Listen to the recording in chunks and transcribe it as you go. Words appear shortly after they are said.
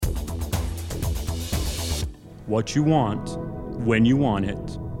what you want, when you want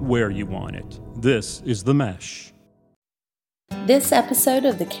it, where you want it. This is The Mesh. This episode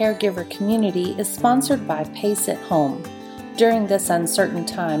of the Caregiver Community is sponsored by Pace at Home. During this uncertain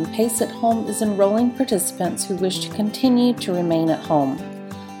time, Pace at Home is enrolling participants who wish to continue to remain at home.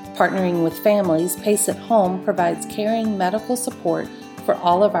 Partnering with families, Pace at Home provides caring medical support for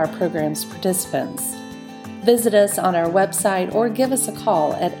all of our program's participants. Visit us on our website or give us a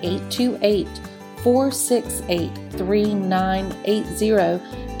call at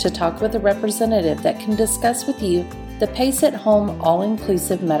 828-468-3980 to talk with a representative that can discuss with you the Pace at Home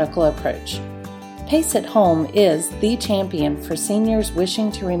all-inclusive medical approach. Pace at Home is the champion for seniors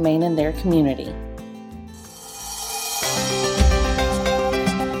wishing to remain in their community.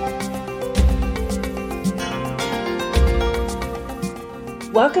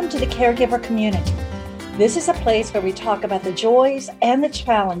 Welcome to the Caregiver Community. This is a place where we talk about the joys and the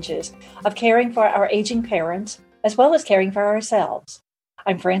challenges of caring for our aging parents, as well as caring for ourselves.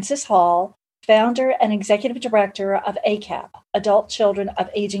 I'm Frances Hall, founder and executive director of ACAP, Adult Children of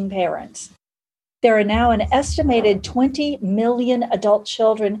Aging Parents. There are now an estimated 20 million adult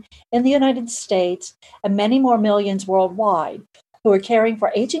children in the United States and many more millions worldwide who are caring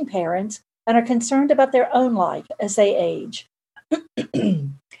for aging parents and are concerned about their own life as they age.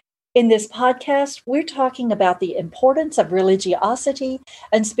 In this podcast, we're talking about the importance of religiosity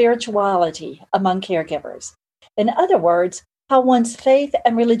and spirituality among caregivers. In other words, how one's faith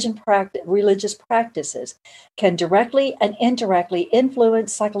and religious practices can directly and indirectly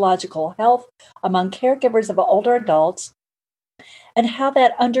influence psychological health among caregivers of older adults, and how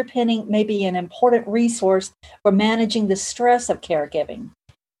that underpinning may be an important resource for managing the stress of caregiving.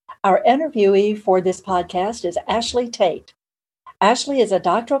 Our interviewee for this podcast is Ashley Tate. Ashley is a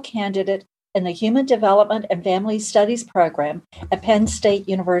doctoral candidate in the Human Development and Family Studies program at Penn State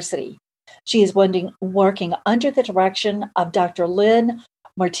University. She is working under the direction of Dr. Lynn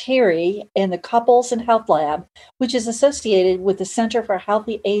Martiri in the Couples and Health Lab, which is associated with the Center for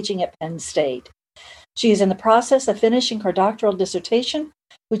Healthy Aging at Penn State. She is in the process of finishing her doctoral dissertation,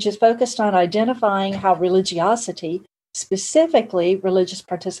 which is focused on identifying how religiosity, specifically religious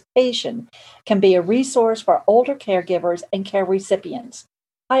participation, can be a resource for older caregivers and care recipients.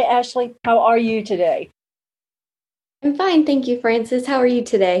 Hi, Ashley. How are you today? I'm fine. Thank you, Frances. How are you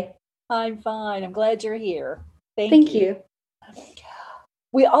today? I'm fine. I'm glad you're here. Thank you.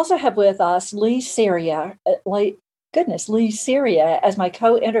 We also have with us Lee Syria as my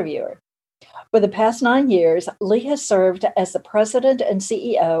co-interviewer. For the past 9 years, Lee has served as the president and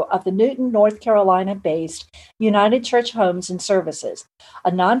CEO of the Newton, North Carolina-based United Church Homes and Services,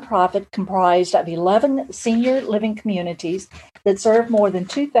 a nonprofit comprised of 11 senior living communities that serve more than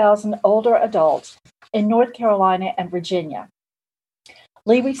 2,000 older adults in North Carolina and Virginia.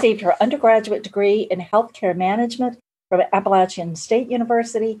 Lee received her undergraduate degree in healthcare management from Appalachian State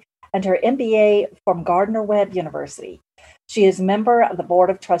University and her MBA from Gardner-Webb University. She is a member of the Board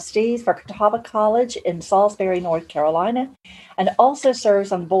of Trustees for Catawba College in Salisbury, North Carolina, and also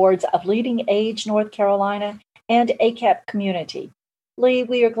serves on boards of Leading Age North Carolina and ACAP Community. Lee,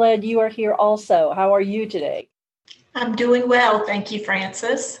 we are glad you are here also. How are you today? I'm doing well. Thank you,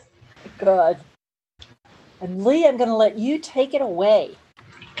 Frances. Good. And Lee, I'm going to let you take it away.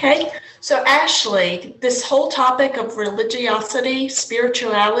 Okay. So, Ashley, this whole topic of religiosity,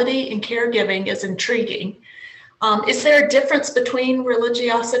 spirituality, and caregiving is intriguing. Is there a difference between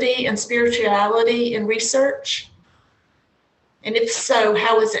religiosity and spirituality in research? And if so,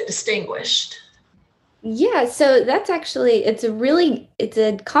 how is it distinguished? Yeah, so that's actually, it's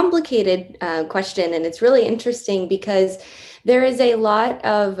a complicated question, and it's really interesting because there is a lot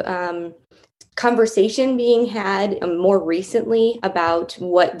of conversation being had more recently about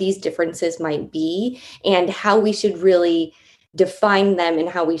what these differences might be and how we should really define them and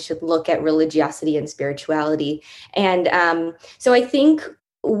how we should look at religiosity and spirituality. And so I think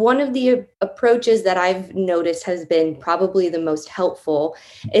one of the approaches that I've noticed has been probably the most helpful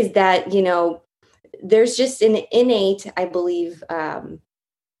is that, there's just an innate, I believe,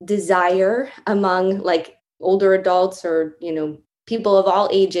 desire among like older adults or, people of all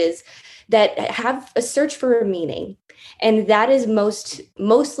ages that have a search for a meaning. And that is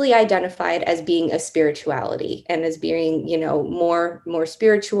mostly identified as being a spirituality and as being, more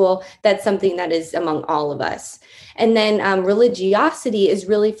spiritual. That's something that is among all of us. And then religiosity is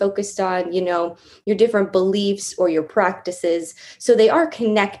really focused on, your different beliefs or your practices. So they are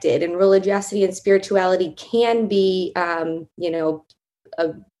connected, and religiosity and spirituality can be,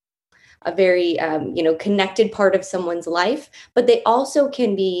 a very, connected part of someone's life, but they also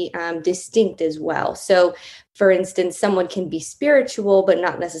can be distinct as well. So for instance, someone can be spiritual, but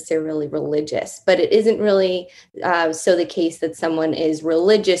not necessarily religious. But it isn't really so the case that someone is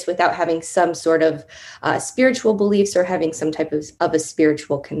religious without having some sort of spiritual beliefs or having some type of a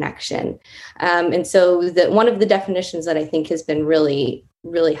spiritual connection. And so one of the definitions that I think has been really,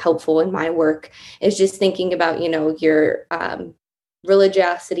 really helpful in my work is just thinking about, your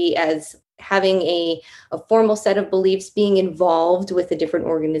religiosity as having a formal set of beliefs, being involved with a different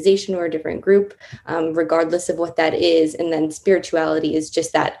organization or a different group, regardless of what that is. And then spirituality is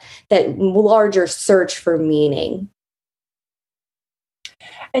just that larger search for meaning.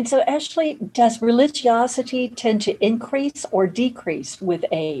 And so, Ashley, does religiosity tend to increase or decrease with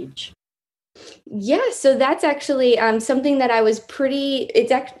age? Yeah, so that's actually something that I was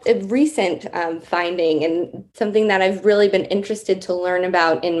it's a recent finding, and something that I've really been interested to learn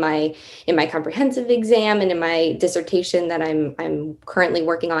about in my comprehensive exam and in my dissertation that I'm currently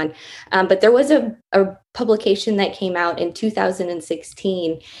working on. But there was a publication that came out in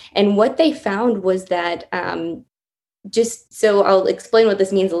 2016, and what they found was that just so I'll explain what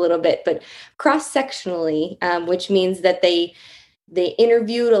this means a little bit, but cross-sectionally, which means that they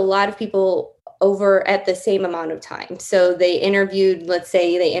interviewed a lot of people over at the same amount of time. So let's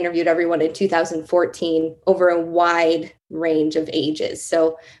say they interviewed everyone in 2014 over a wide range of ages.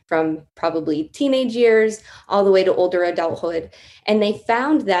 So from probably teenage years all the way to older adulthood. And they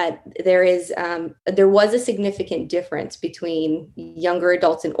found that there was a significant difference between younger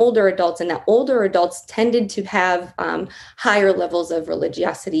adults and older adults, and that older adults tended to have higher levels of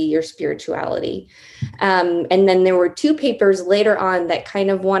religiosity or spirituality. And then there were two papers later on that kind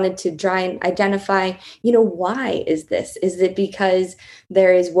of wanted to try and identify, why is this? Is it because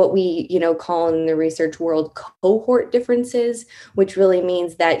there is what we, call in the research world cohort differences, which really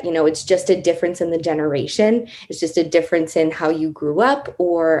means that, it's just a difference in the generation. It's just a difference in how you grew up,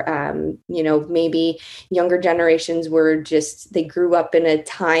 or, maybe younger generations they grew up in a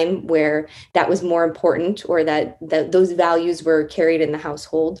time where that was more important, or that those values were carried in the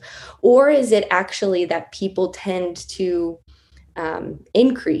household. Or is it actually that people tend to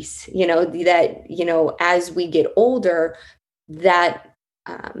increase, that, as we get older, that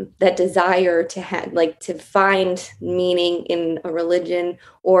desire to have, to find meaning in a religion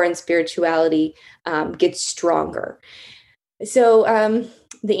or in spirituality gets stronger. So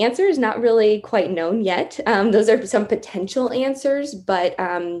the answer is not really quite known yet. Those are some potential answers, but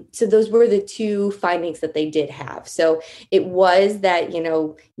so those were the two findings that they did have. So it was that,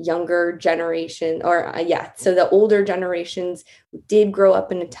 younger generation, so the older generations did grow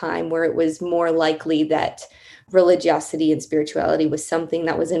up in a time where it was more likely that religiosity and spirituality was something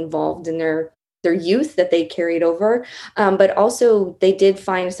that was involved in their youth, that they carried over. But also they did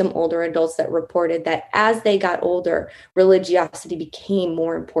find some older adults that reported that as they got older, religiosity became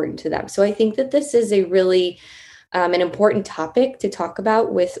more important to them. So I think that this is a really an important topic to talk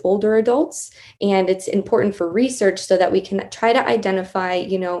about with older adults. And it's important for research so that we can try to identify,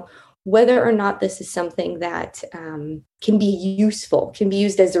 whether or not this is something that can be useful, can be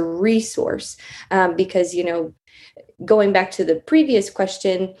used as a resource. Because, going back to the previous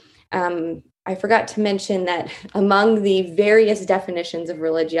question, I forgot to mention that among the various definitions of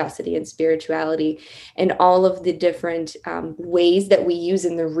religiosity and spirituality and all of the different ways that we use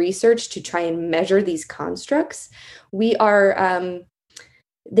in the research to try and measure these constructs,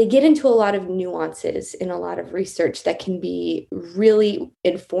 they get into a lot of nuances in a lot of research that can be really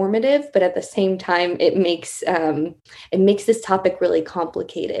informative, but at the same time, it makes this topic really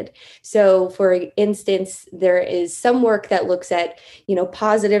complicated. So, for instance, there is some work that looks at,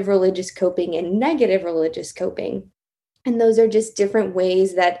 positive religious coping and negative religious coping. And those are just different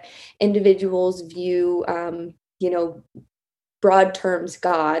ways that individuals view, broad terms,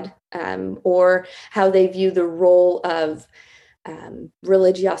 God, or how they view the role of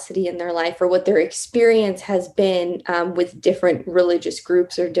religiosity in their life, or what their experience has been with different religious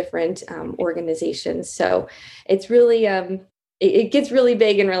groups or different organizations. So it's really, it gets really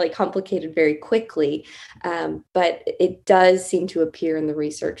big and really complicated very quickly. But it does seem to appear in the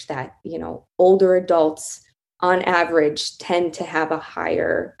research that, older adults on average tend to have a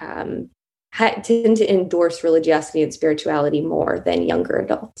higher, tend to endorse religiosity and spirituality more than younger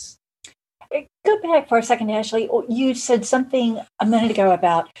adults. Go back for a second, Ashley. You said something a minute ago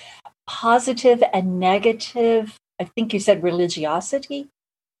about positive and negative. I think you said religiosity.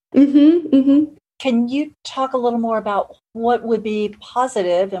 Mm-hmm, mm-hmm. Can you talk a little more about what would be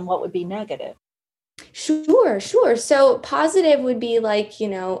positive and what would be negative? Sure. So positive would be like,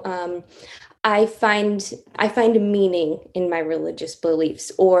 I find meaning in my religious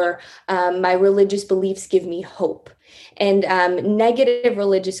beliefs, or my religious beliefs give me hope. And negative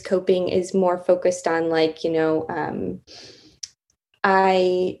religious coping is more focused on like,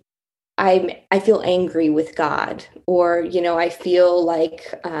 I feel angry with God, or I feel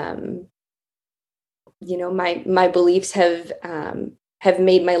like my beliefs have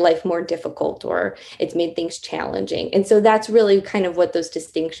made my life more difficult, or it's made things challenging. And so that's really kind of what those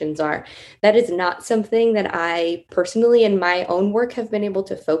distinctions are. That is not something that I personally in my own work have been able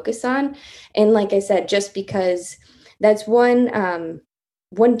to focus on. And like I said, just because that's one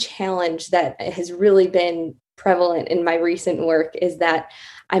challenge that has really been prevalent in my recent work is that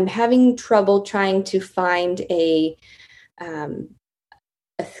I'm having trouble trying to find a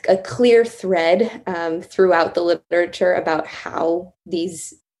clear thread throughout the literature about how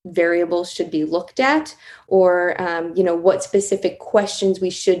these variables should be looked at, or what specific questions we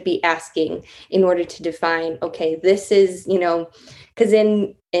should be asking in order to define, okay, this is, because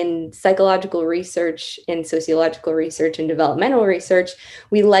in psychological research, in sociological research, and developmental research,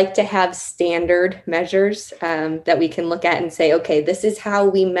 we like to have standard measures that we can look at and say, okay, this is how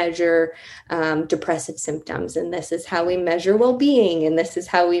we measure depressive symptoms, and this is how we measure well-being, and this is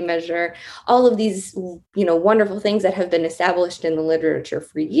how we measure all of these, wonderful things that have been established in the literature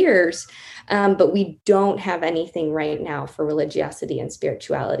for years. But we don't have anything right now for religiosity and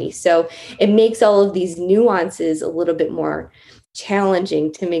spirituality. So it makes all of these nuances a little bit more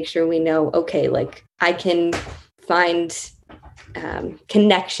challenging to make sure we know, okay, like I can find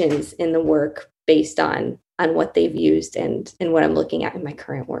connections in the work based on what they've used and what I'm looking at in my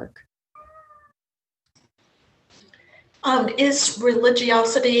current work. Is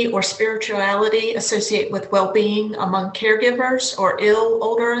religiosity or spirituality associated with well-being among caregivers or ill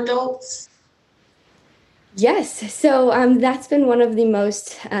older adults? Yes. So that's been one of the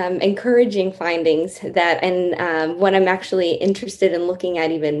most encouraging findings and what I'm actually interested in looking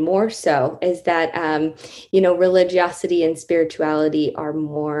at even more so is that, religiosity and spirituality are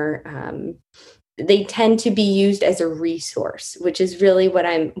more, they tend to be used as a resource, which is really what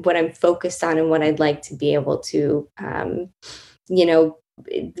I'm focused on and what I'd like to be able to,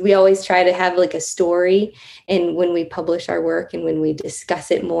 we always try to have like a story and when we publish our work and when we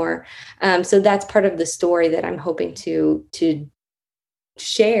discuss it more. So that's part of the story that I'm hoping to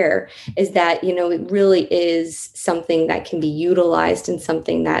share is that, it really is something that can be utilized and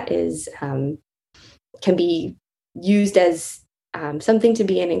something that is can be used as something to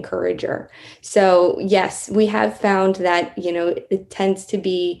be an encourager. So yes, we have found that, it tends to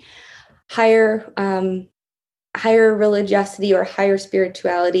be higher religiosity or higher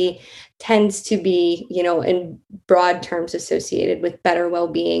spirituality tends to be, in broad terms associated with better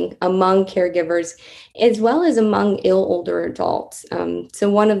well-being among caregivers, as well as among ill older adults. So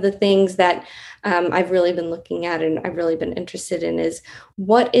one of the things that I've really been looking at and I've really been interested in is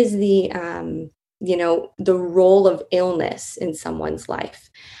what is the role of illness in someone's life?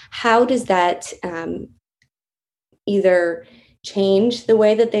 How does that either change the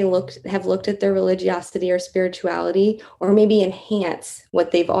way that they have looked at their religiosity or spirituality, or maybe enhance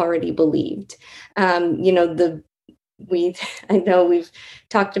what they've already believed? I know we've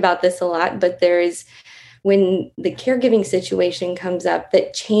talked about this a lot, but there is, when the caregiving situation comes up,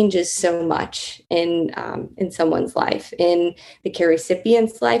 that changes so much in someone's life, in the care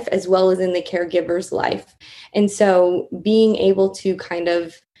recipient's life, as well as in the caregiver's life. And so being able to kind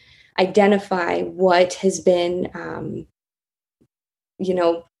of identify what has been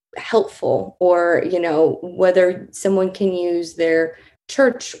helpful, or, whether someone can use their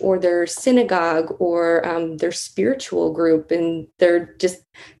church or their synagogue or their spiritual group and their just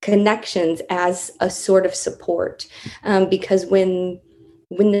connections as a sort of support. Because when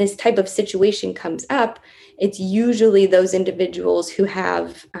this type of situation comes up, it's usually those individuals who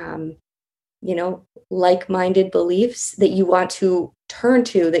have, like-minded beliefs that you want to turn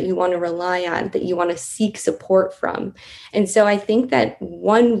to, that you want to rely on, that you want to seek support from. And so I think that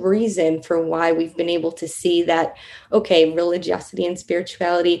one reason for why we've been able to see that, okay, religiosity and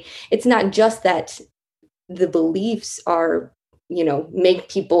spirituality, it's not just that the beliefs are, make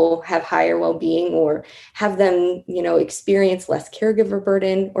people have higher well-being or have them, experience less caregiver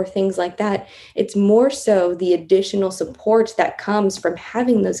burden or things like that. It's more so the additional support that comes from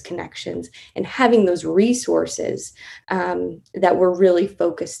having those connections and having those resources that we're really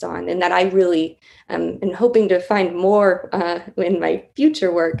focused on, and that I really am hoping to find more in my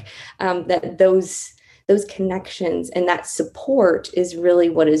future work, that those connections and that support is really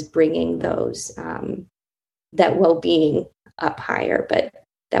what is bringing those that well-being up higher. But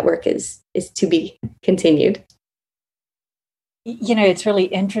that work is to be continued. It's really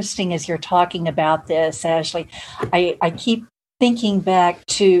interesting as you're talking about this, Ashley. I keep thinking back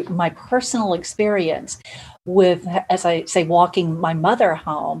to my personal experience with, as I say, walking my mother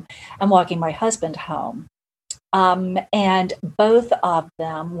home and walking my husband home. And both of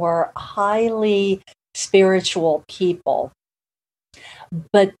them were highly spiritual people.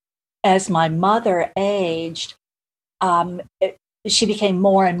 But as my mother aged, she became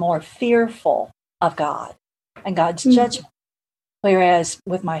more and more fearful of God and God's judgment. Whereas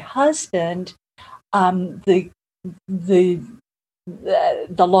with my husband, the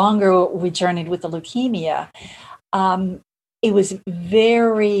longer we journeyed with the leukemia, it was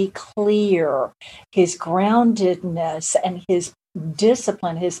very clear his groundedness and his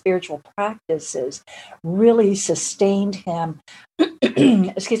discipline, his spiritual practices really sustained him,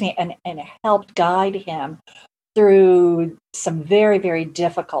 excuse me, and helped guide him through some very, very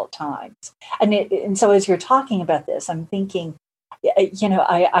difficult times. And so as you're talking about this, I'm thinking,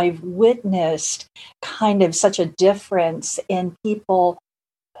 I've witnessed kind of such a difference in people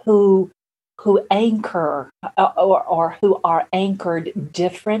who anchor or who are anchored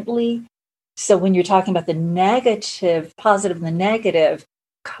differently. So when you're talking about the negative, positive and the negative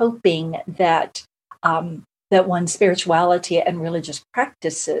coping that one's spirituality and religious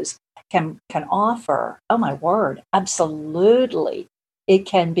practices can offer, oh my word, absolutely. It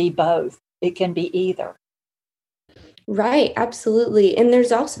can be both. It can be either. Right, absolutely. And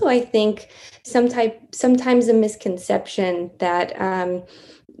there's also, I think, sometimes a misconception that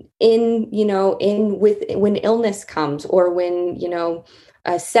when illness comes, or when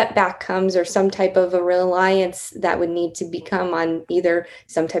a setback comes, or some type of a reliance that would need to become on either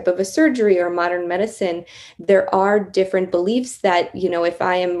some type of a surgery or modern medicine, there are different beliefs that, if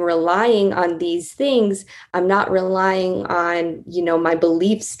I am relying on these things, I'm not relying on, my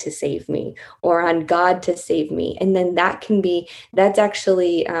beliefs to save me or on God to save me. And then that's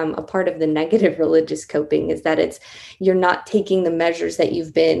actually a part of the negative religious coping, is that you're not taking the measures that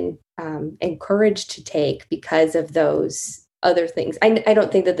you've been encouraged to take because of those other things. I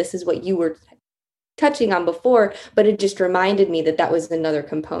don't think that this is what you were touching on before, but it just reminded me that was another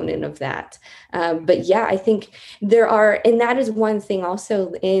component of that. But yeah, I think there are, and that is one thing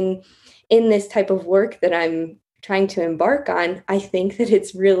also in this type of work that I'm trying to embark on. I think that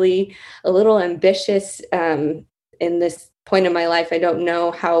it's really a little ambitious in this point in my life. I don't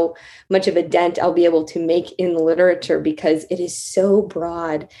know how much of a dent I'll be able to make in the literature, because it is so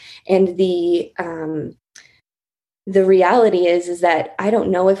broad. And the reality is that I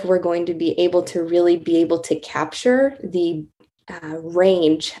don't know if we're going to be able to capture the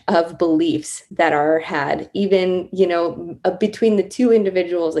range of beliefs that are had, even, between the two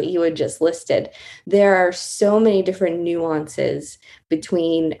individuals that you had just listed. There are so many different nuances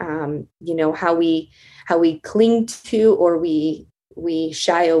between, how we cling to, or we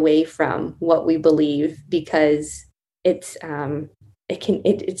shy away from what we believe, because it's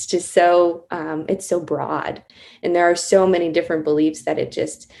just so it's so broad, and there are so many different beliefs that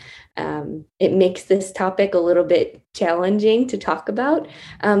it makes this topic a little bit challenging to talk about.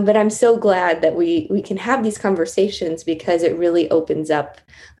 But I'm so glad that we can have these conversations, because it really opens up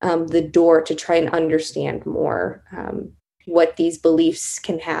the door to try and understand more what these beliefs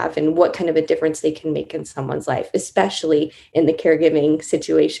can have and what kind of a difference they can make in someone's life, especially in the caregiving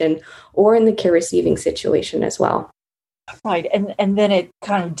situation or in the care receiving situation as well. Right. And then it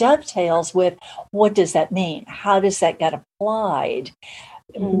kind of dovetails with, what does that mean? How does that get applied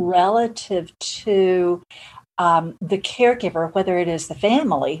relative to the caregiver, whether it is the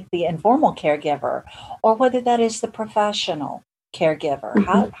family, the informal caregiver, or whether that is the professional caregiver?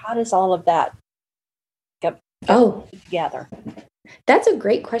 How does all of that get together? That's a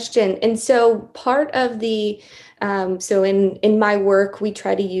great question. And so part of the, so in my work, we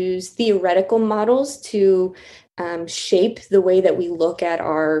try to use theoretical models to shape the way that we look at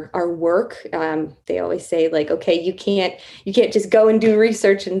our work. They always say, like, okay, you can't just go and do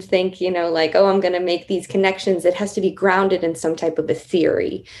research and think, like, oh, I'm going to make these connections. It has to be grounded in some type of a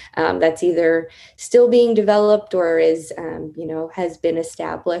theory that's either still being developed or is, has been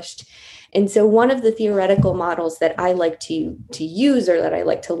established. And so one of the theoretical models that I like to use, or that I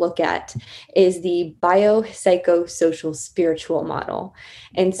like to look at, is the biopsychosocial spiritual model.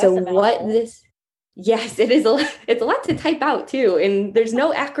 And so yes, it is. It's a lot to type out too, and there's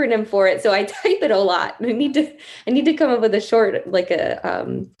no acronym for it, so I type it a lot. I need to come up with a short, like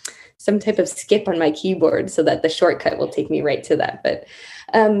some type of skip on my keyboard, so that the shortcut will take me right to that. But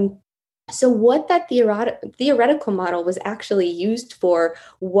So what that theoretical model was actually used for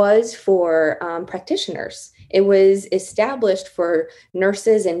was for practitioners. It was established for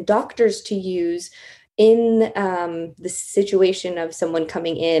nurses and doctors to use in the situation of someone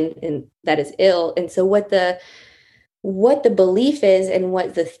coming in and that is ill. And so what the belief is and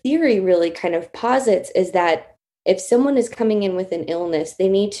what the theory really kind of posits is that if someone is coming in with an illness, they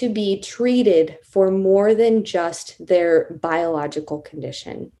need to be treated for more than just their biological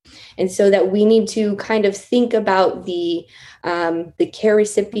condition. And so that we need to kind of think about the care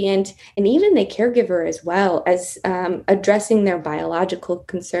recipient and even the caregiver as well as addressing their biological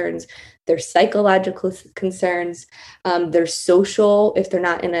concerns, their psychological concerns, their social, if they're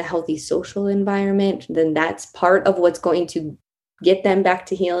not in a healthy social environment, then that's part of what's going to get them back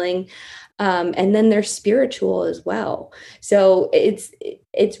to healing. And then they're spiritual as well. So it's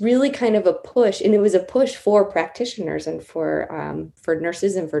really kind of a push, and it was a push for practitioners and for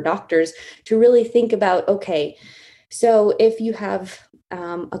nurses and for doctors to really think about, okay, so if you have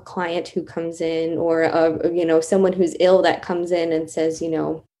a client who comes in or someone who's ill that comes in and says,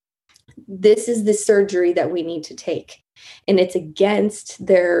 this is the surgery that we need to take, and it's against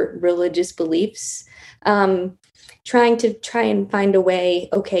their religious beliefs. Trying and find a way,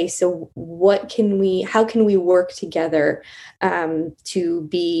 okay, so how can we work together to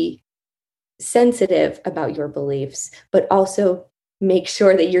be sensitive about your beliefs, but also make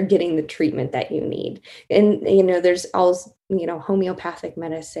sure that you're getting the treatment that you need. And, there's also, homeopathic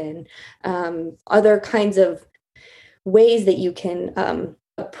medicine, other kinds of ways that you can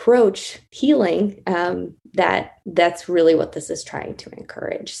approach healing, that's really what this is trying to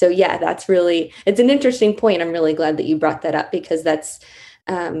encourage. So yeah, it's an interesting point. I'm really glad that you brought that up, because that's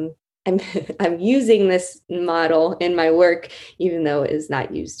I'm using this model in my work, even though it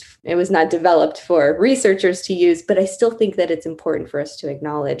was not developed for researchers to use, but I still think that it's important for us to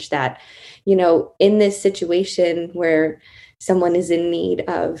acknowledge that, in this situation where someone is in need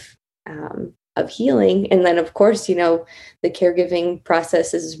of healing. And then of course, the caregiving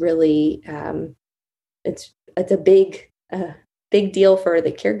process is really, it's a big deal for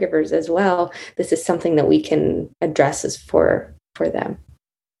the caregivers as well. This is something that we can address as for them.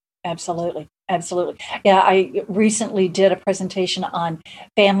 Absolutely. Absolutely. Yeah, I recently did a presentation on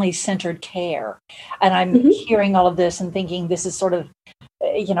family-centered care, and I'm hearing all of this and thinking this is sort of,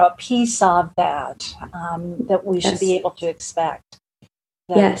 a piece of that, that we should be able to expect.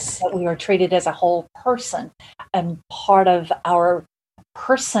 That we are treated as a whole person, and part of our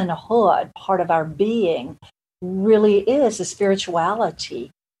personhood, part of our being really is the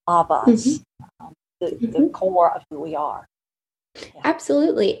spirituality of us, the core of who we are. Yeah.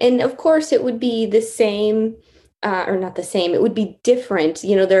 Absolutely. And of course it would be the same, or not the same, it would be different.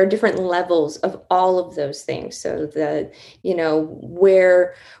 There are different levels of all of those things. So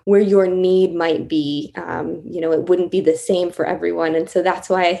where your need might be, it wouldn't be the same for everyone. And so that's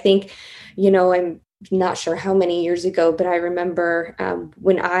why I think, I'm not sure how many years ago, but I remember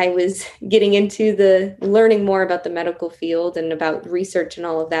when I was getting into learning more about the medical field and about research and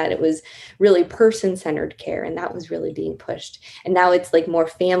all of that, it was really person-centered care, and that was really being pushed. And now it's like more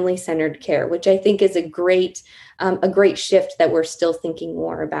family-centered care, which I think is a great shift that we're still thinking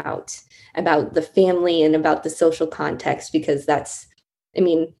more about the family and about the social context, because that's,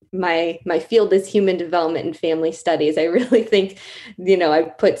 my field is human development and family studies. I really think, I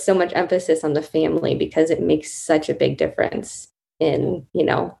put so much emphasis on the family because it makes such a big difference in,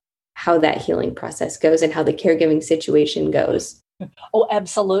 how that healing process goes and how the caregiving situation goes. Oh,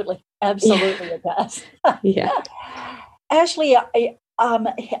 absolutely. Absolutely. Yeah. It does. Yeah. Ashley,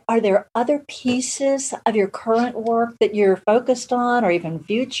 are there other pieces of your current work that you're focused on, or even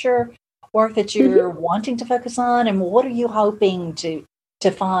future work that you're wanting to focus on? And what are you hoping to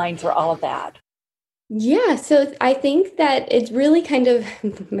find through all of that? Yeah, so I think that it's really kind of,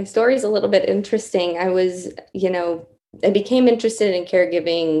 my story is a little bit interesting. I was, I became interested in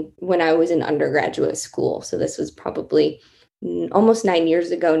caregiving when I was in undergraduate school. So this was probably almost 9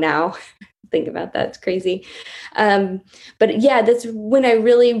 years ago now. Think about that. It's crazy. But yeah, that's when I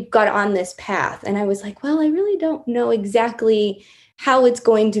really got on this path. And I was like, well, I really don't know exactly how it's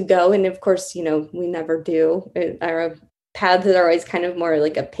going to go. And of course, we never do. Our paths are always kind of more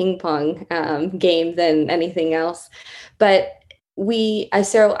like a ping pong game than anything else. But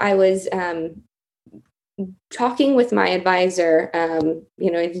I was talking with my advisor,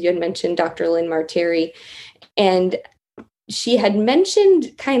 you had mentioned Dr. Lynn Marteri, and she had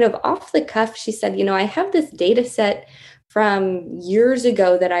mentioned kind of off the cuff, she said, I have this data set from years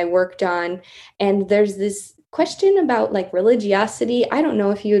ago that I worked on, and there's this question about like religiosity. I don't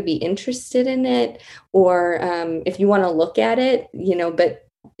know if you would be interested in it, or if you want to look at it, but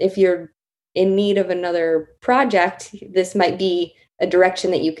if you're in need of another project, this might be a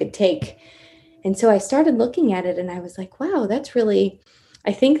direction that you could take. And so I started looking at it and I was like, wow,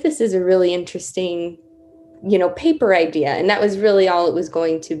 I think this is a really interesting, paper idea. And that was really all it was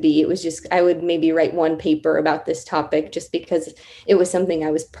going to be. It was just, I would maybe write one paper about this topic just because it was something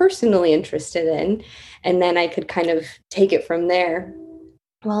I was personally interested in. And then I could kind of take it from there.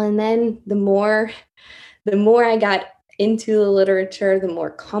 Well, and then the more I got into the literature, the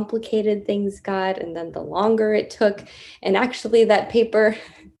more complicated things got, and then the longer it took. And actually that paper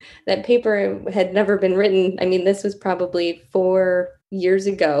had never been written. I mean, this was probably 4 years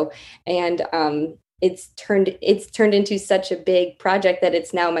ago, and it's turned into such a big project that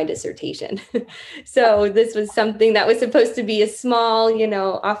it's now my dissertation. So this was something that was supposed to be a small,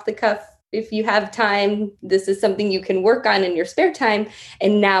 off the cuff, if you have time, this is something you can work on in your spare time.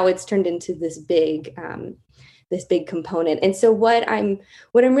 And now it's turned into this big component. And so what I'm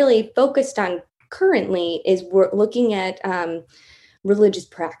really focused on currently is we're looking at religious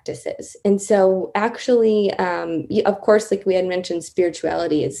practices. And so actually, of course, like we had mentioned,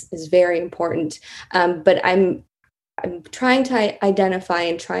 spirituality is very important. But I'm trying to identify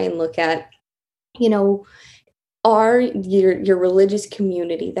and try and look at, are your religious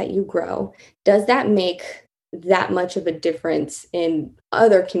community that you grow, does that make that much of a difference in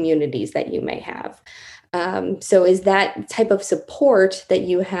other communities that you may have? So is that type of support that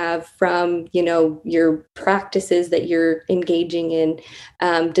you have from, your practices that you're engaging in,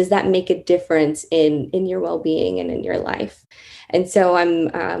 does that make a difference in your well-being and in your life? And so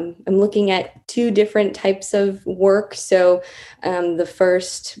I'm looking at 2 different types of work. So the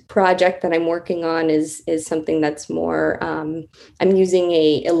first project that I'm working on is something that's more, I'm using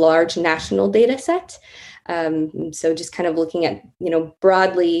a large national data set. So just kind of looking at,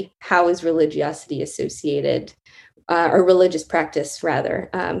 broadly, how is religiosity associated, or religious practice rather,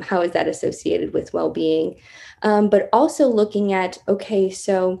 how is that associated with well-being? But also looking at, okay,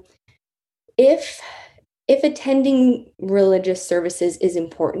 so if attending religious services is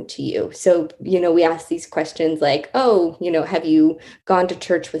important to you, so, we ask these questions like, oh, have you gone to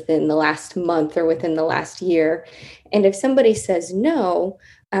church within the last month or within the last year? And if somebody says no,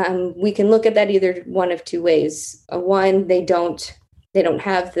 we can look at that either one of 2 ways. One, they don't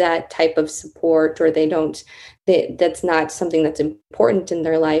have that type of support, or that's not something that's important in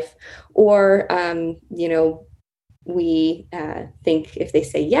their life. Or, we think if they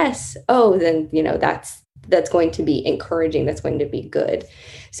say yes, oh, then, that's going to be encouraging. That's going to be good.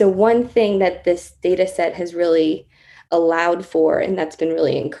 So one thing that this data set has really allowed for, and that's been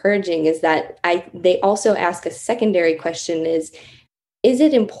really encouraging, is that they also ask a secondary question is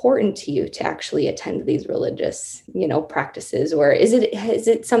it important to you to actually attend these religious, practices, or is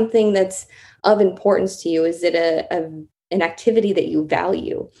it something that's of importance to you? Is it an activity that you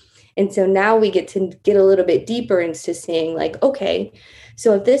value? And so now we get to get a little bit deeper into saying like, okay,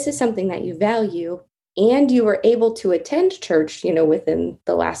 so if this is something that you value and you were able to attend church, within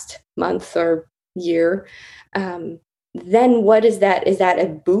the last month or year, then what is that? Is that a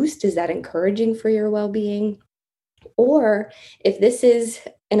boost? Is that encouraging for your well-being? Or if this is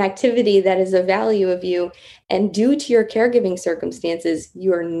an activity that is of value of you, and due to your caregiving circumstances,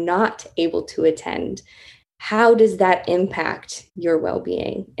 you are not able to attend, how does that impact your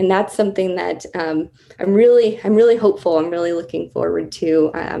well-being? And that's something that I'm really hopeful. I'm really looking forward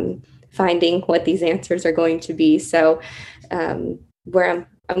to finding what these answers are going to be. So where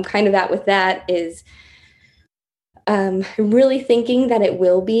I'm kind of at with that is really thinking that it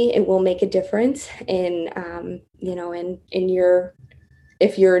will make a difference in, in your,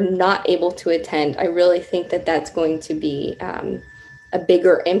 if you're not able to attend. I really think that that's going to be a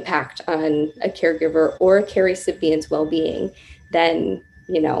bigger impact on a caregiver or a care recipient's well-being than,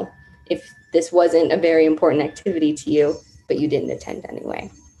 if this wasn't a very important activity to you, but you didn't attend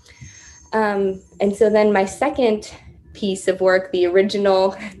anyway. And so then my second piece of work,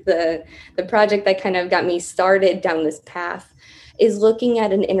 the project that kind of got me started down this path, is looking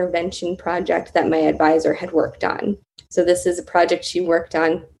at an intervention project that my advisor had worked on. So this is a project she worked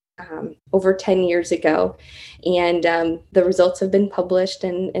on over 10 years ago, and the results have been published,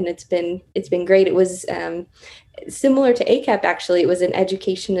 and it's been great. It was similar to ACAP, actually. It was an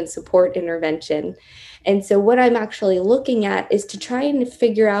education and support intervention. And so what I'm actually looking at is to try and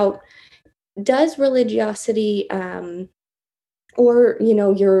figure out, does religiosity or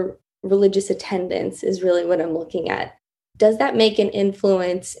your religious attendance is really what I'm looking at. Does that make an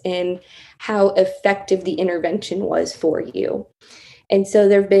influence in how effective the intervention was for you? And so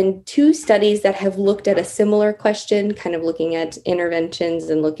there have been 2 studies that have looked at a similar question, kind of looking at interventions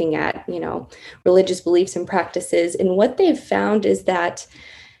and looking at, religious beliefs and practices. And what they've found is that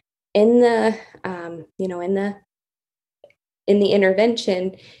in the in the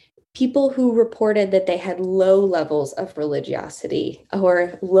intervention, people who reported that they had low levels of religiosity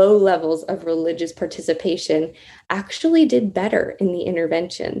or low levels of religious participation actually did better in the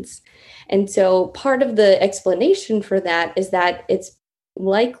interventions. And so part of the explanation for that is that it's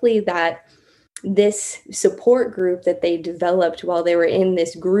likely that this support group that they developed while they were in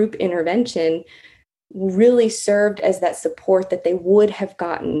this group intervention really served as that support that they would have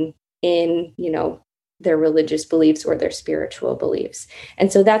gotten in, their religious beliefs or their spiritual beliefs.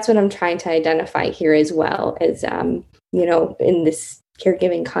 And so that's what I'm trying to identify here as well as, in this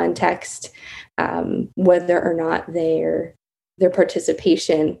caregiving context, whether or not their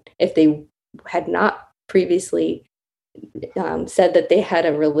participation, if they had not previously said that they had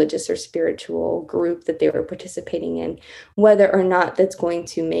a religious or spiritual group that they were participating in, whether or not that's going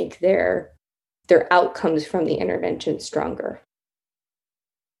to make their outcomes from the intervention stronger.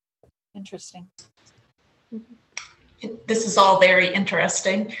 Interesting. This is all very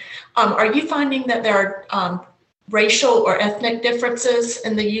interesting. Are you finding that there are racial or ethnic differences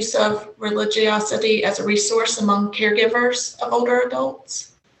in the use of religiosity as a resource among caregivers of older adults?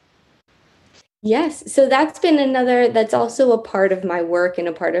 Yes. So that's that's also a part of my work and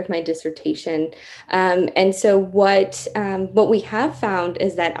a part of my dissertation. And so what we have found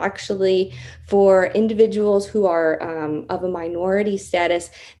is that actually for individuals who are of a minority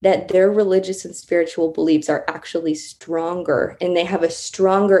status, that their religious and spiritual beliefs are actually stronger and they have a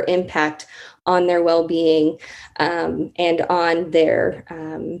stronger impact on their well-being and on their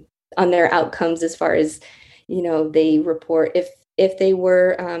outcomes as far as, they report if they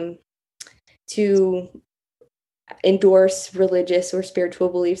were to endorse religious or spiritual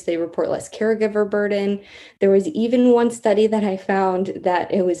beliefs, they report less caregiver burden. There was even one study that I found that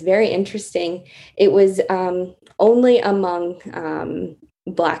it was very interesting. It was only among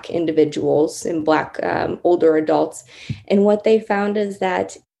Black individuals and Black older adults. And what they found is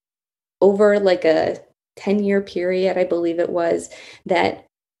that over like a 10-year period, I believe it was, that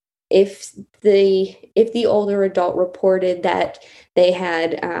if the older adult reported that they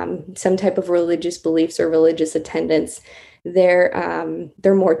had some type of religious beliefs or religious attendance, their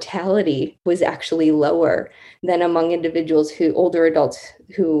mortality was actually lower than among older adults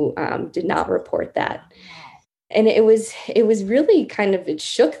who did not report that. And it was really it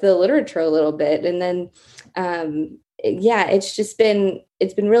shook the literature a little bit. And then it's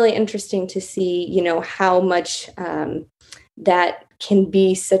been really interesting to see, how much that can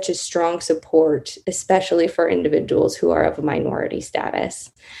be such a strong support, especially for individuals who are of a minority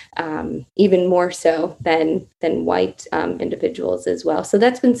status, even more so than white individuals as well. So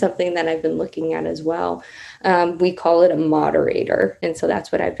that's been something that I've been looking at as well. We call it a moderator, and so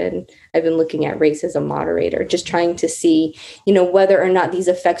that's what I've been looking at, race as a moderator, just trying to see, whether or not these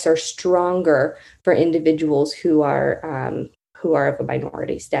effects are stronger for individuals who are of a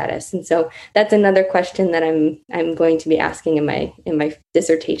minority status. And so that's another question that I'm going to be asking in my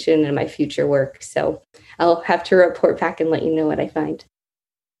dissertation and my future work. So I'll have to report back and let you know what I find.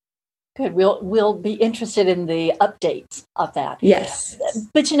 Good. We'll be interested in the updates of that. Yes.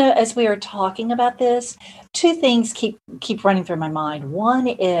 But as we are talking about this, two things keep running through my mind. One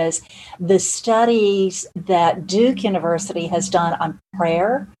is the studies that Duke University has done on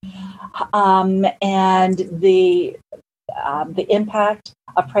prayer, and the impact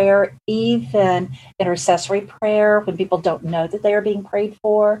of prayer, even intercessory prayer, when people don't know that they are being prayed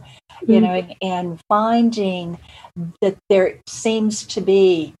for, and finding that there seems to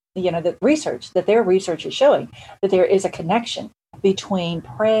be, that their research is showing that there is a connection between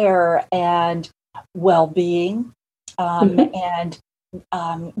prayer and well-being, and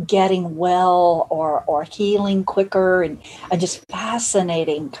getting well or healing quicker, and just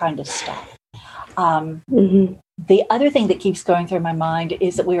fascinating kind of stuff. The other thing that keeps going through my mind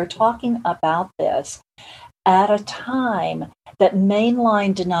is that we are talking about this at a time that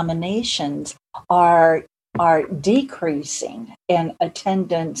mainline denominations are decreasing in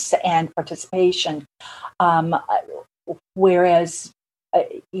attendance and participation, whereas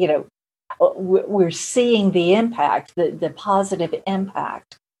we're seeing the impact, the positive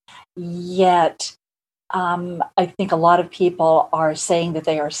impact. Yet I think a lot of people are saying that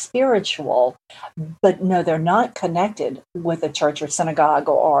they are spiritual, but no, they're not connected with a church or synagogue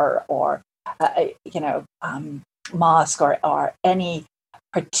or mosque or any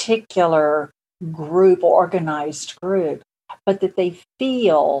particular group or organized group, but that they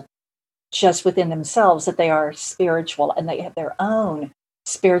feel just within themselves that they are spiritual and they have their own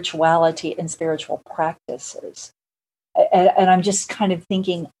spirituality and spiritual practices. And I'm just kind of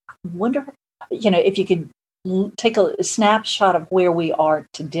thinking, wonder, if you could take a snapshot of where we are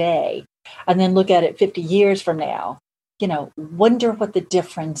today and then look at it 50 years from now, wonder what the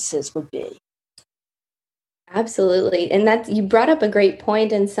differences would be. Absolutely. And that you brought up a great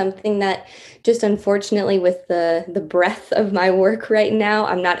point, and something that just unfortunately with the breadth of my work right now,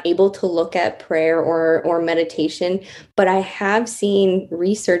 I'm not able to look at prayer or meditation, but I have seen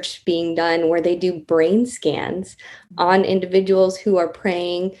research being done where they do brain scans on individuals who are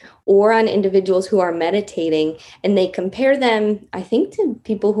praying or on individuals who are meditating, and they compare them, I think, to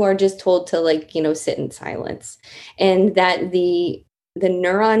people who are just told to sit in silence, and that the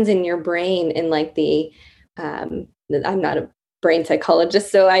neurons in your brain and I'm not a brain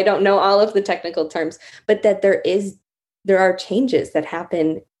psychologist, so I don't know all of the technical terms, but that there are changes that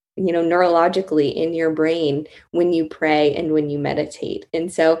happen, neurologically in your brain when you pray and when you meditate.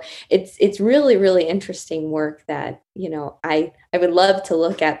 And so it's really, really interesting work that, I would love to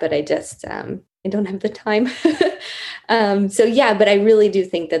look at, but I just, I don't have the time. So yeah, but I really do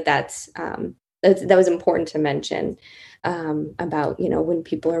think that was important to mention. About, when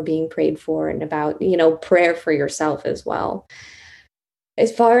people are being prayed for, and about, prayer for yourself as well.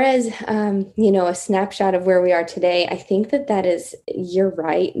 As far as, a snapshot of where we are today, I think that is, you're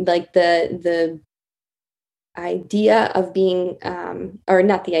right. Like the idea of being, or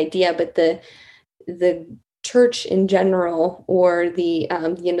not the idea, but the church in general, or the,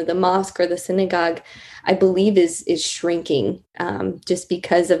 the mosque or the synagogue, I believe is shrinking, just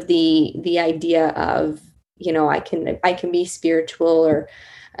because of the idea of, I can be spiritual, or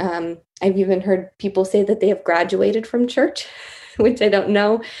I've even heard people say that they have graduated from church, which I don't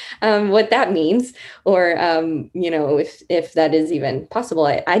know what that means, or if that is even possible.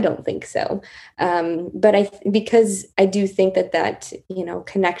 I don't think so, but because I do think that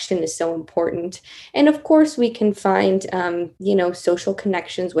connection is so important, and of course we can find social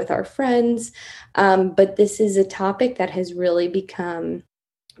connections with our friends, but this is a topic that has really become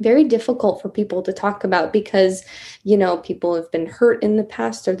very difficult for people to talk about, because, people have been hurt in the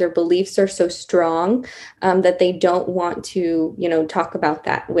past, or their beliefs are so strong that they don't want to, talk about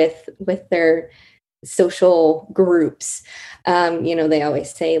that with their social groups. They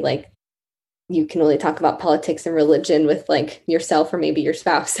always say, you can only talk about politics and religion with yourself or maybe your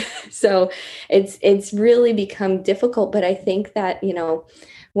spouse. So it's really become difficult. But I think that,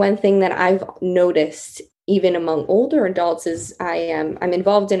 one thing that I've noticed even among older adults is I'm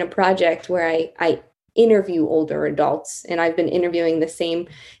involved in a project where I interview older adults, and I've been interviewing the same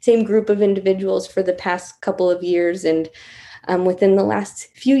group of individuals for the past couple of years. And within the last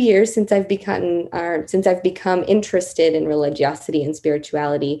few years, since I've become interested in religiosity and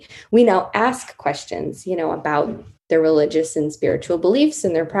spirituality, we now ask questions, about their religious and spiritual beliefs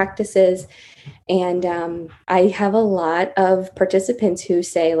and their practices. And I have a lot of participants who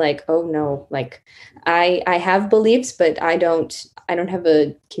say oh no, I have beliefs, but I don't have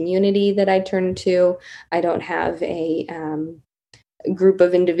a community that I turn to. I don't have a group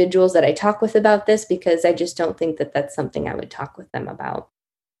of individuals that I talk with about this, because I just don't think that that's something I would talk with them about.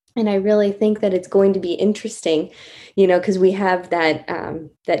 And I really think that it's going to be interesting, because we have that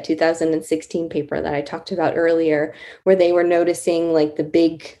 2016 paper that I talked about earlier, where they were noticing the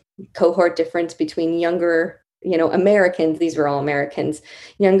big cohort difference between younger, Americans. These were all Americans,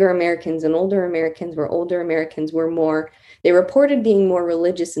 younger Americans and older Americans, where older Americans were more, they reported being more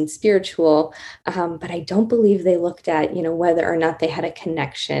religious and spiritual. But I don't believe they looked at, whether or not they had a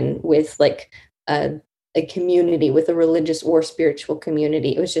connection with a community, with a religious or spiritual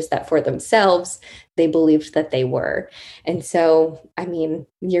community. It was just that for themselves, they believed that they were. And so, I mean,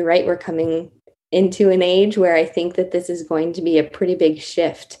 you're right. We're coming into an age where I think that this is going to be a pretty big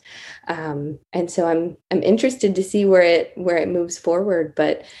shift. And so I'm interested to see where it moves forward.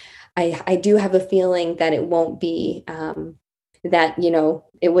 But I do have a feeling that it won't be that,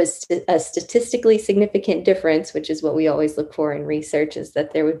 it was a statistically significant difference, which is what we always look for in research, is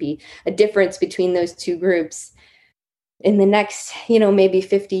that there would be a difference between those two groups in the next, maybe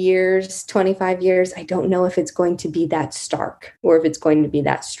 50 years, 25 years. I don't know if it's going to be that stark or if it's going to be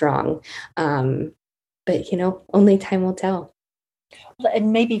that strong. But, only time will tell.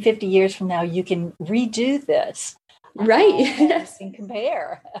 And maybe 50 years from now, you can redo this. Right. Yes. And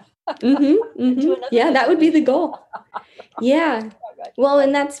compare. Yeah, that would be the goal. Yeah. Well,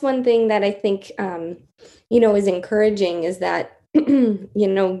 and that's one thing that I think, is encouraging, is that,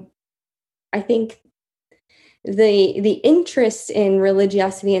 I think the interest in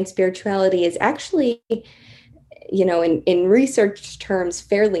religiosity and spirituality is actually, in research terms,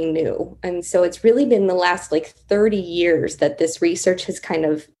 fairly new. And so it's really been the last 30 years that this research has kind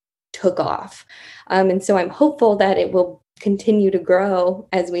of took off. And so I'm hopeful that it will continue to grow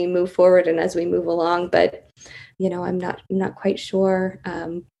as we move forward and as we move along. But, I'm not quite sure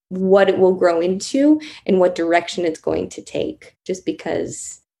what it will grow into and what direction it's going to take, just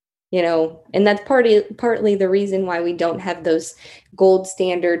because, and that's partly the reason why we don't have those gold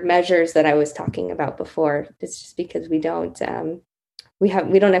standard measures that I was talking about before. It's just because we don't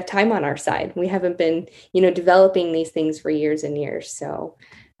have time on our side. We haven't been, developing these things for years and years. So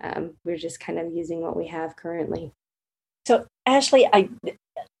we're just kind of using what we have currently. So Ashley, I'm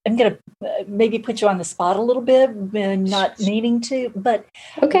going to maybe put you on the spot a little bit, not needing to, but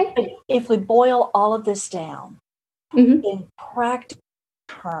okay. If we boil all of this down in practical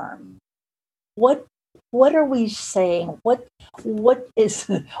terms, what are we saying? What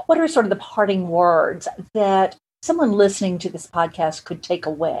are sort of the parting words that someone listening to this podcast could take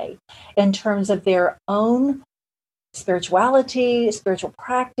away in terms of their own spirituality, spiritual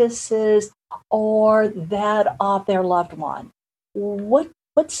practices, or that of their loved one?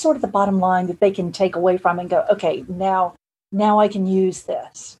 What's sort of the bottom line that they can take away from and go, okay, now I can use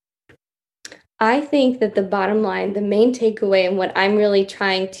this? I think that the bottom line, the main takeaway, and what I'm really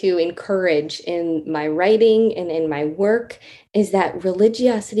trying to encourage in my writing and in my work is that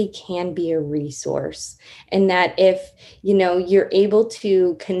religiosity can be a resource. And that if, you're able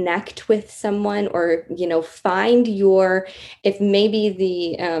to connect with someone or, find if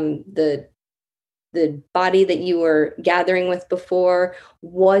maybe the body that you were gathering with before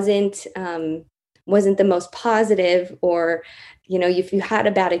wasn't the most positive, or if you had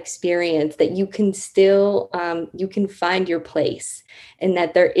a bad experience, that you can still you can find your place, and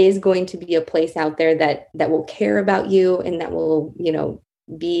that there is going to be a place out there that will care about you and that will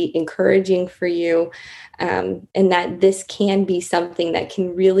be encouraging for you, and that this can be something that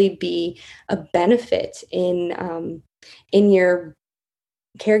can really be a benefit in your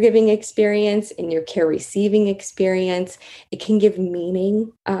caregiving experience, in your care receiving experience. It can give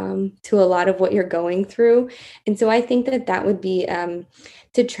meaning to a lot of what you're going through. And so I think that would be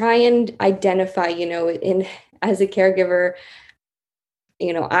to try and identify, as a caregiver,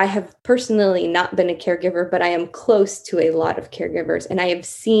 I have personally not been a caregiver, but I am close to a lot of caregivers, and I have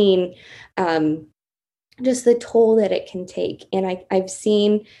seen just the toll that it can take. And I've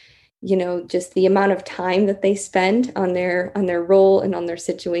seen just the amount of time that they spend on their role and on their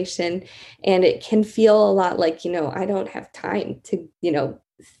situation. And it can feel a lot like, I don't have time to,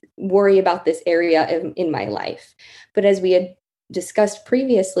 worry about this area in my life. But as we had discussed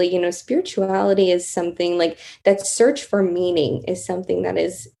previously, spirituality is something like that. Search for meaning is something that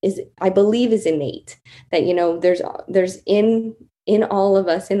is I believe is innate, that, there's in all of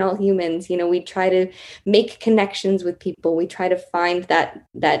us, in all humans, we try to make connections with people. We try to find that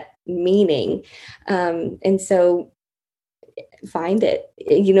meaning. And so find it.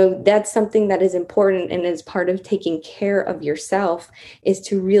 That's something that is important, and as part of taking care of yourself is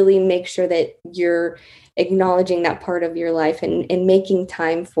to really make sure that you're acknowledging that part of your life and making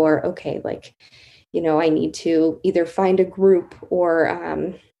time for, okay, I need to either find a group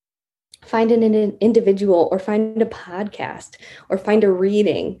or find an individual, or find a podcast, or find a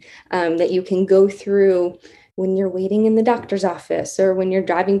reading that you can go through when you're waiting in the doctor's office, or when you're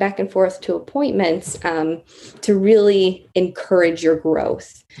driving back and forth to appointments, to really encourage your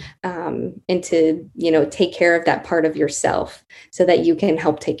growth, and to, take care of that part of yourself so that you can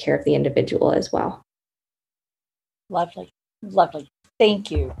help take care of the individual as well. Lovely. Lovely. Thank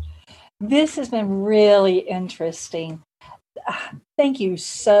you. This has been really interesting. Thank you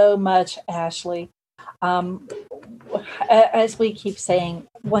so much, Ashley. As we keep saying,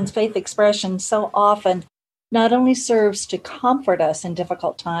 one's faith expression so often not only serves to comfort us in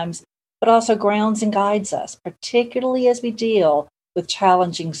difficult times, but also grounds and guides us, particularly as we deal with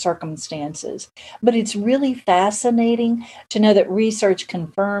challenging circumstances. But it's really fascinating to know that research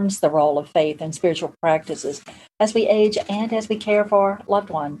confirms the role of faith and spiritual practices as we age and as we care for loved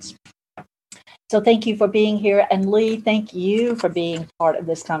ones. So thank you for being here. And Lee, thank you for being part of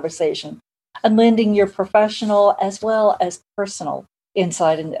this conversation and lending your professional as well as personal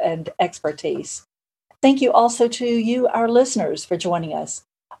insight and expertise. Thank you also to you, our listeners, for joining us.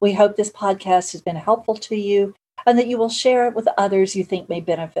 We hope this podcast has been helpful to you and that you will share it with others you think may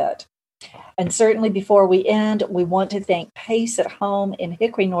benefit. And certainly before we end, we want to thank Pace at Home in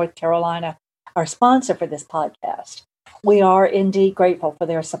Hickory, North Carolina, our sponsor for this podcast. We are indeed grateful for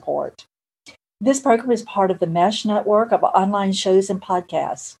their support. This program is part of the Mesh network of online shows and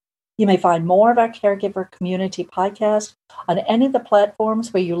podcasts. You may find more of our Caregiver Community podcast on any of the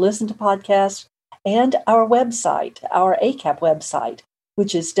platforms where you listen to podcasts, and our website, our ACAP website,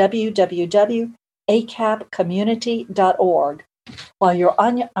 which is www.acapcommunity.org. While you're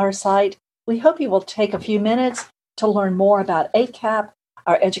on our site, we hope you will take a few minutes to learn more about ACAP,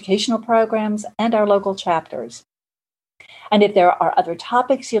 our educational programs, and our local chapters. And if there are other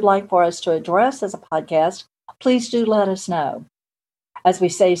topics you'd like for us to address as a podcast, please do let us know. As we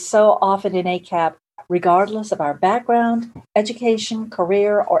say so often in ACAP, regardless of our background, education,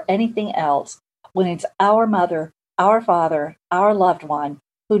 career, or anything else, when it's our mother, our father, our loved one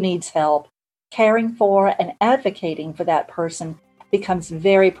who needs help, caring for and advocating for that person becomes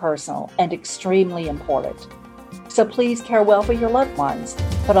very personal and extremely important. So please care well for your loved ones,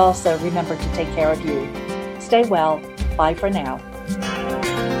 but also remember to take care of you. Stay well. Bye for now.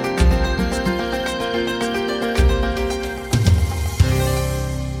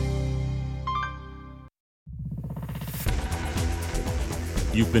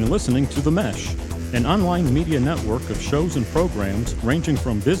 You've been listening to The Mesh, an online media network of shows and programs ranging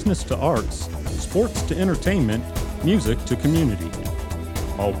from business to arts, sports to entertainment, music to community.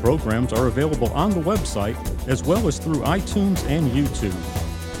 All programs are available on the website as well as through iTunes and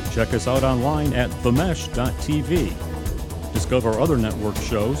YouTube. Check us out online at themesh.tv. Discover other network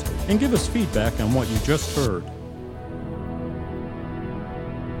shows and give us feedback on what you just heard.